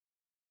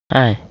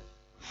Hi,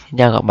 xin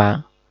chào các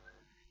bạn.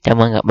 Chào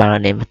mừng các bạn đã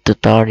đến với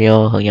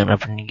tutorial hướng dẫn lập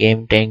trình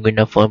game trên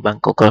Windows Phone bằng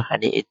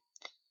Cocos2d-x.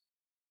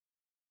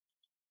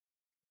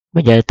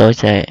 Bây giờ tôi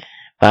sẽ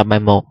vào bài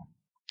 1,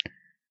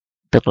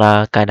 tức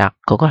là cài đặt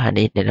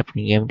Cocos2d-x để lập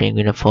trình game trên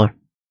Windows Phone.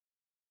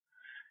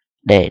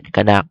 Để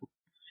cài đặt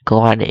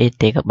Cocos2d-x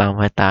thì các bạn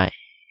phải tải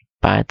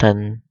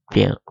Python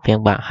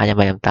phiên bản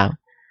 2.7.8.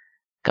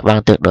 Các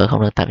bạn tuyệt đối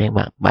không được tải phiên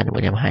bản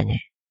 3.1.2 nhé.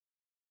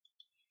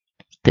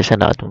 Tiếp sau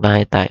đó chúng ta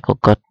hãy tải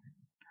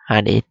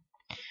Cocos2d-x.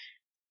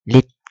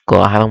 Link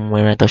của hai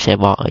bằng này tôi sẽ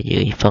bỏ ở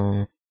dưới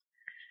phần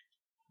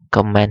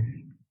comment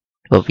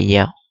của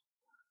video.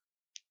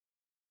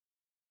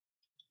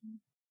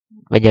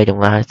 Bây giờ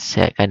chúng ta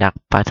sẽ cài đặt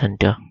Python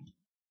trước.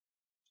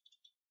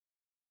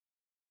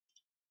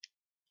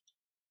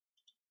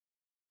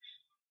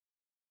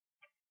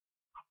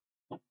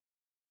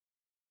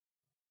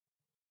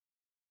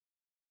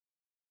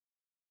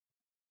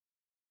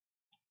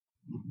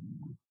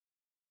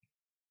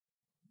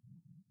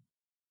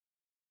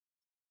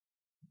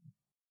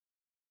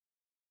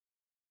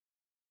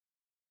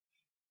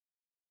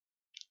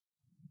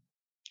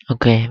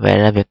 Ok, vậy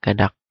là việc cài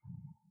đặt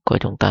của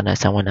chúng ta đã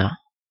xong rồi đó.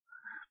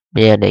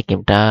 Bây giờ để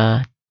kiểm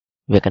tra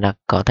việc cài đặt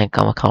có thành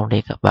công hay không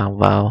thì các bạn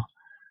vào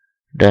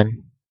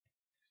run,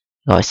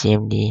 gọi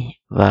cmd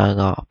và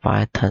gọi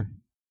Python.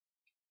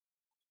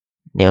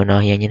 Nếu nó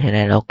hiện như thế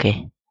này là ok.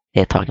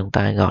 Để thoại chúng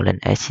ta gọi lên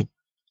exit.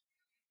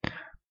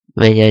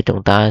 Bây giờ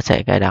chúng ta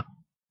sẽ cài đặt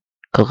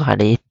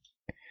Cocos2d-x.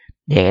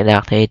 Để cài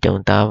đặt thì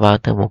chúng ta vào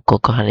thư mục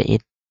Cocos2d-x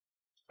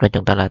và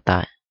chúng ta lại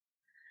tải.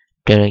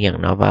 Truyền hướng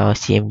dẫn nó vào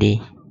cmd.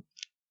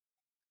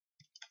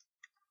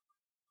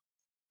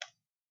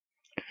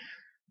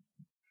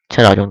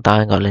 Sau đó chúng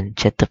ta gọi lên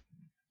setup.p.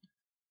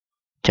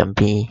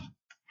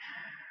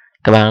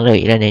 Các bạn lưu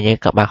ý là nếu như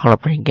các bạn không lập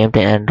trình game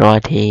trên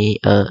Android thì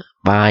ở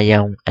 3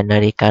 dòng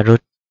NDK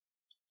root,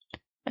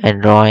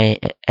 Android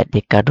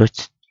SDK root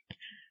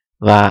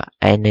và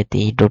NT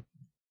root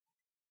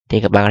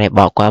thì các bạn có thể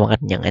bỏ qua bằng cách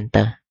nhấn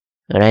Enter.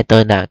 Ở đây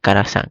tôi đã cài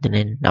đặt sẵn cho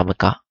nên nó mới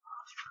có.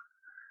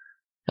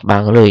 Các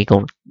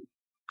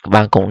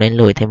bạn cũng nên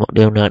lưu ý thêm một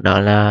điều nữa, đó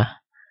là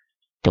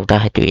chúng ta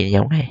hãy chú ý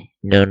dòng này.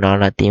 Nếu nó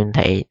là tìm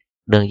thấy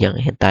đường dẫn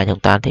hiện tại chúng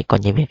ta thì có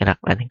những việc cài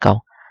đặt đã thành công.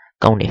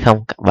 Còn nếu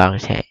không, các bạn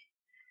sẽ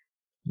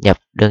nhập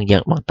đường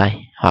dẫn bằng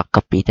tay hoặc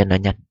copy cho nó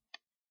nhanh.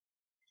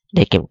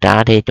 Để kiểm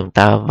tra thì chúng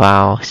ta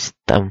vào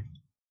System.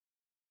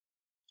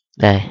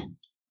 Đây.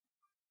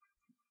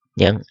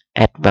 Nhấn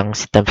Advanced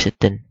System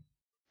Setting.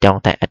 Chọn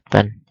tại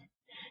Advanced.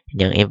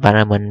 Nhấn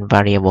Environment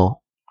Variable.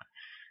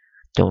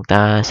 Chúng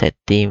ta sẽ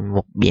tìm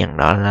một biển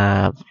đó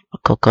là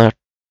Cocos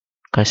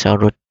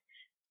root.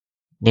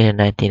 Như thế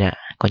này thì đã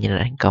có như là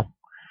thành công.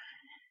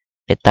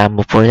 Để tạo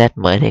một project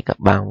mới thì các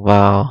bạn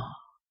vào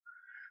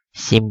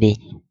cmd,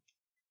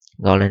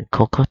 gọi lên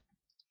Cocos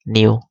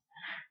New.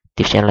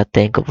 Tiếp theo là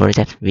tên của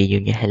project, ví dụ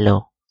như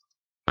hello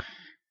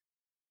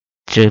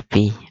p,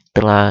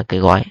 tức là cái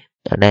gọi.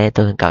 Ở đây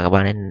tôi khuyến cáo các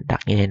bạn nên đặt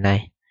như thế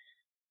này.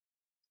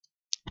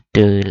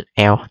 Trừ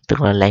L,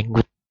 tức là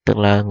language, tức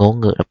là ngôn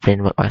ngữ lập trình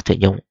mà các bạn sử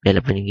dụng để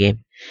lập trình game.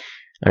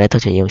 Ở đây tôi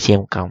sử dụng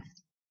CM cộng.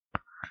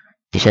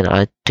 Tiếp sau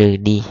đó trừ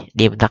D, D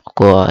viết tắt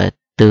của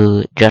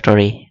từ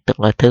directory, tức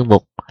là thư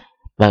mục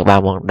mà các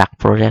bạn muốn đặt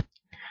project.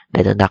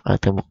 Để tôi đặt ở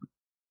thư mục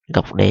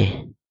góc D.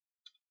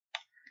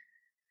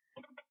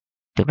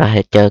 Chúng ta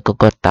sẽ chờ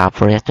Cocos tạo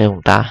project cho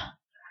chúng ta.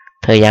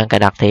 Thời gian cài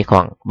đặt thì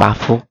khoảng 3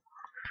 phút.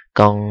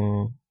 Còn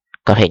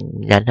có thể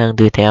nhanh hơn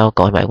tùy theo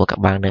cõi máy của các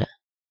bạn nữa.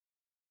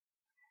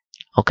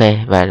 Ok,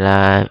 vậy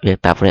là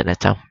việc tạo project đã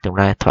xong. Chúng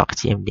ta thoát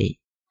cmd.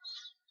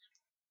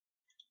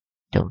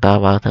 Chúng ta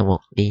vào thư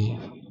mục đi.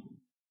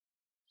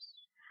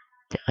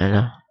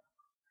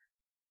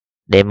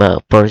 Để mở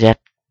project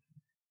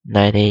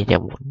này thì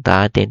chúng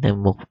ta tìm thư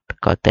mục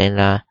có tên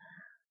là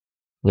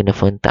Windows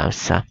Phone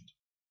 8.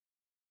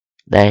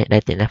 Đây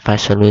chính là file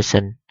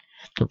solution.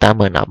 Chúng ta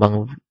mở nó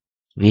bằng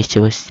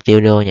Visual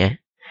Studio nhé.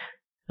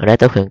 Ở đây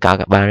tôi khuyến cáo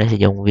các bạn nên sử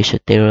dụng Visual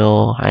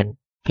Studio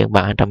phiên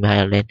bản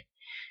 212 lên.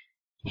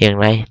 Hiện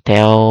nay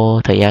theo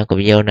thời gian của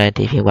video này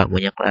thì phiên bản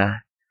mới nhất là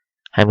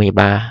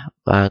 213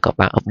 và các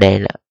bạn update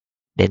là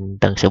đến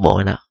tầng số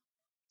 4 nữa.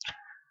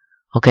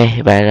 Ok,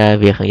 vậy là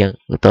việc hướng dẫn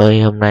của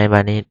tôi hôm nay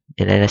và đến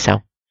đây là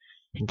xong.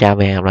 Xin chào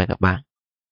và hẹn gặp lại các bạn.